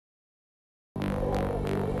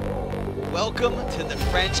Welcome to the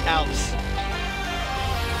French Alps.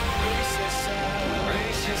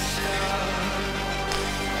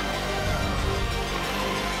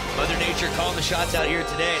 Mother Nature calling the shots out here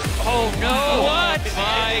today. Oh no! What?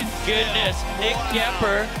 My goodness. Nick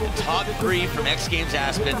Gepper. The top three from X Games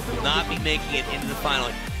Aspen will not be making it into the final.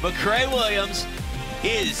 McCrae Williams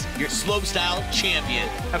is your slopestyle champion.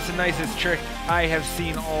 That's the nicest trick I have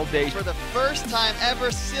seen all day. For the first time ever,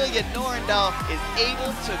 Celia Norendal is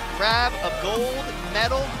able to grab a gold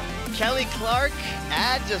medal. Kelly Clark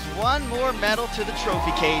add just one more medal to the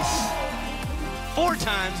trophy case. 4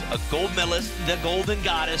 times a gold medalist, the Golden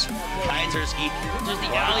Goddess, Kaiserski. Just the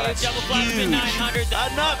alley-oop double flip in 900.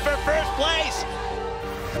 Enough for first place.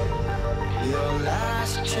 Your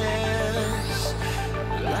last chance,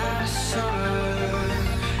 last summer,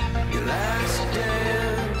 your last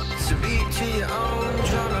dance, to beat to your own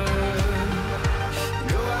drummer.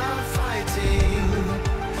 Go out fighting,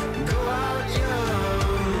 go out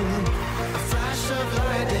young, a flash of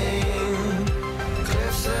lightning,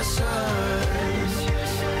 cliffs the sun.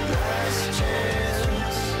 Last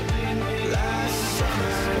chance, last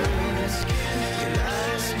summer, your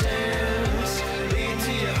last dance, beat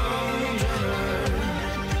to your own drummer.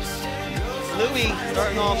 Louis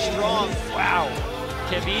starting off strong. Wow.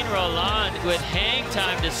 Kevin Roland with hang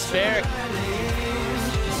time to spare.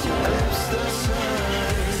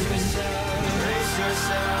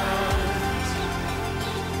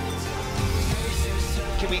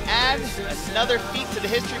 Can we add another feat to the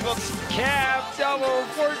history books? Cab double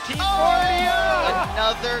 1440.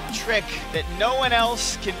 Another trick that no one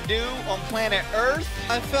else can do on planet Earth.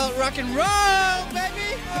 I felt rock and roll,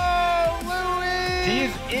 baby. Oh, Louis!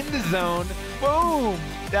 He's in the zone. Boom!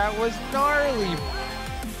 That was gnarly.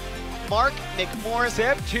 Mark McMorris,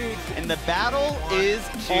 Tooth. and the battle is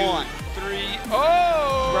on. 3.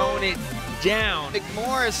 Oh! Throwing it down.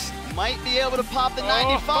 McMorris might be able to pop the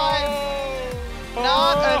 95.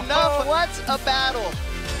 Not enough. What a battle.